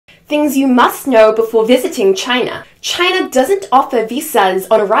Things you must know before visiting China. China doesn't offer visas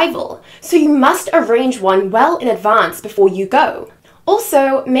on arrival, so you must arrange one well in advance before you go.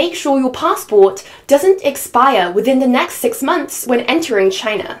 Also, make sure your passport doesn't expire within the next 6 months when entering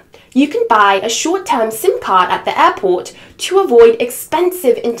China. You can buy a short-term SIM card at the airport to avoid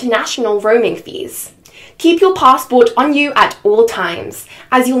expensive international roaming fees. Keep your passport on you at all times,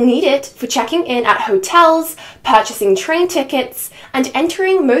 as you'll need it for checking in at hotels, purchasing train tickets, and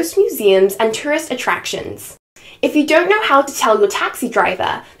entering most museums and tourist attractions. If you don't know how to tell your taxi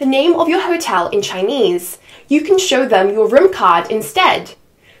driver the name of your hotel in Chinese, you can show them your room card instead.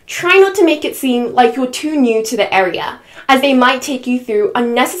 Try not to make it seem like you're too new to the area, as they might take you through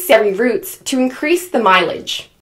unnecessary routes to increase the mileage.